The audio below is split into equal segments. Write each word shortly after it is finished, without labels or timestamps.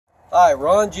Hi,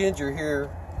 Ron Ginger here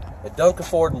at Duncan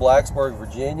Ford in Blacksburg,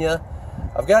 Virginia.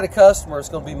 I've got a customer that's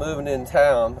going to be moving in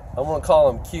town. I'm going to call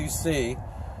him QC,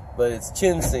 but it's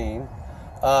Chinseen.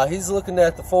 He's looking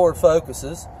at the Ford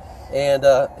Focuses, and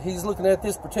he's looking at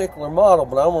this particular model,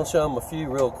 but I'm going to show him a few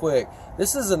real quick.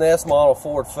 This is an S model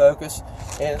Ford Focus,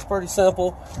 and it's pretty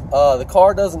simple. The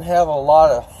car doesn't have a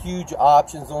lot of huge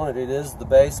options on it. It is the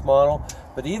base model,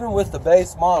 but even with the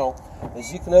base model,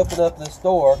 as you can open up this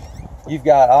door, you've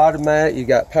got automatic, you've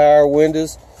got power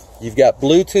windows, you've got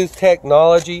Bluetooth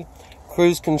technology,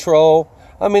 cruise control.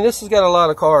 I mean, this has got a lot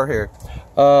of car here.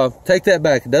 Take that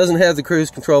back. It doesn't have the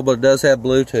cruise control, but it does have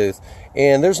Bluetooth.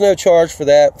 And there's no charge for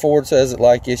that. Ford says it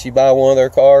like this. You buy one of their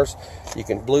cars, you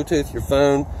can Bluetooth your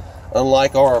phone.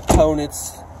 Unlike our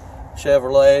opponents,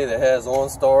 Chevrolet, that has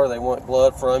OnStar, they want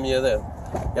blood from you. They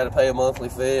got to pay a monthly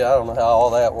fee. I don't know how all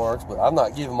that works, but I'm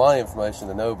not giving my information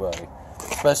to nobody,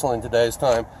 especially in today's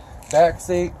time. Back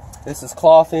seat, this is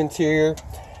cloth interior.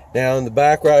 Now in the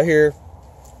back right here,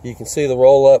 you can see the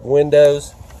roll-up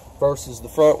windows versus the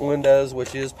front windows,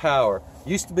 which is power.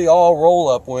 Used to be all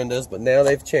roll-up windows, but now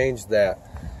they've changed that.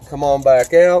 Come on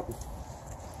back out.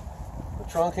 The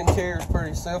trunk interior is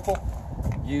pretty simple.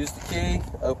 Use the key,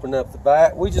 open up the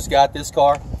back. We just got this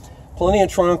car. Plenty of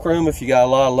trunk room if you got a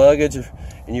lot of luggage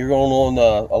and you're going on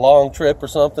a long trip or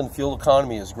something. Fuel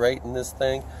economy is great in this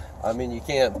thing. I mean, you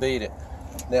can't beat it.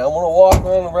 Now I'm going to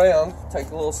walk around,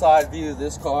 take a little side view of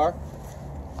this car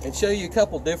and show you a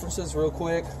couple differences real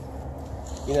quick.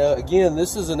 You know, again,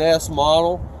 this is an S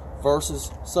model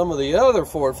versus some of the other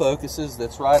Ford Focuses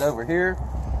that's right over here.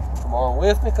 Come on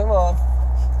with me, come on.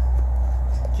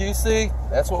 QC,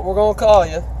 that's what we're going to call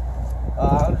you.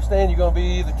 I understand you're going to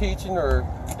be either teaching or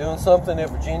doing something at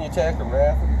Virginia Tech or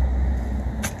Marathon.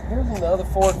 Here's another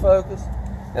Ford Focus.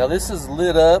 Now this is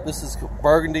lit up. This is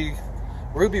burgundy.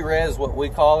 Ruby red is what we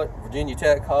call it. Virginia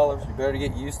Tech colors. You better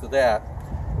get used to that.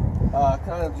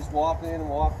 Kind of just walk in and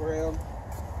walk around.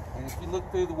 And if you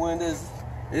look through the windows,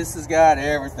 this has got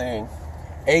everything.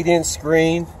 8-inch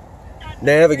screen,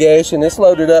 navigation. It's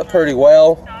loaded up pretty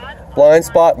well. Blind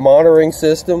spot monitoring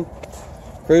system,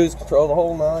 cruise control, the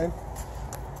whole nine.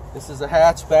 This is a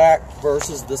hatchback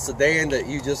versus the sedan that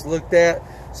you just looked at.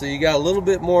 So you got a little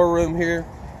bit more room here.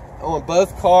 On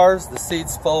both cars, the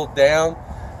seats fold down.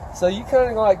 So you kind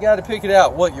of like got to pick it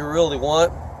out what you really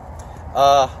want.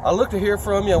 I look to hear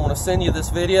from you. I want to send you this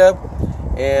video.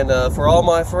 And for all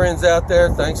my friends out there,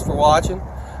 thanks for watching.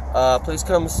 Please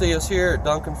come and see us here at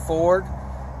Duncan Ford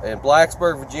in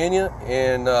Blacksburg, Virginia.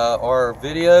 And our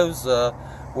videos,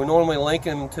 we normally link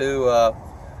them to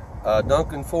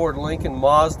Duncan Ford Lincoln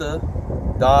Mazda.net.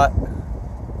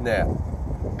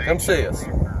 Come see us.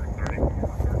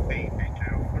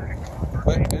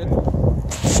 Wait, good.